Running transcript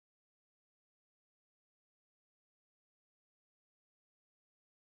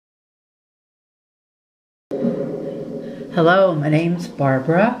Hello, my name's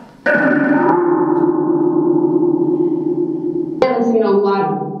Barbara. I haven't seen a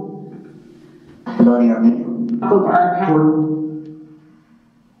lot of our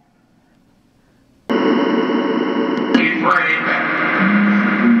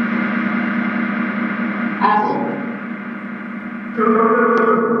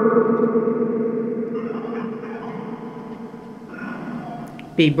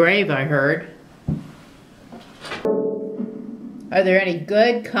Be brave, I heard. Are there any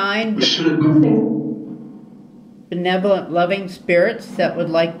good, kind, benevolent, loving spirits that would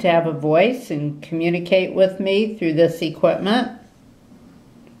like to have a voice and communicate with me through this equipment?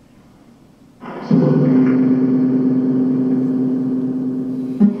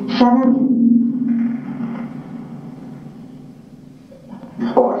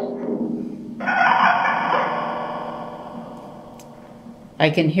 I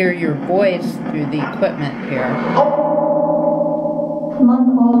can hear your voice through the equipment here.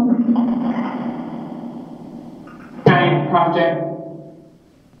 project.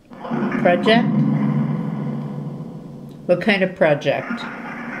 Project? What kind of project?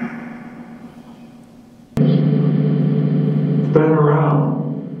 Spin around.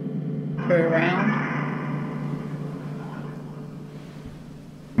 Turn around?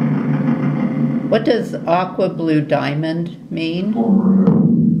 What does AquaBlue diamond mean?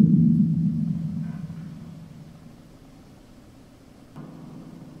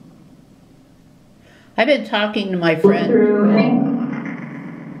 I've been talking to my friend.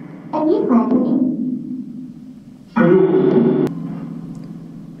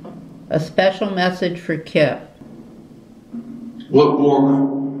 A special message for Kip. What book?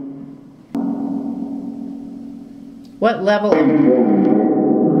 What level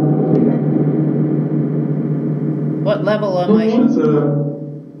am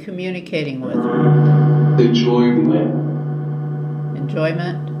I communicating with? Enjoyment.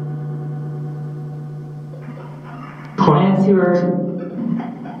 Enjoyment? Clients who are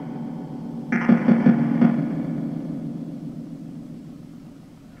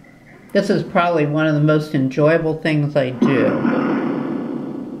This is probably one of the most enjoyable things I do.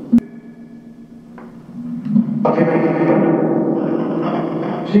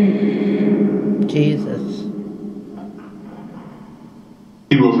 Jesus.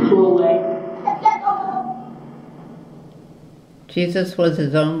 Jesus was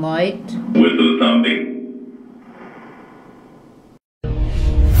his own light. With the thumping.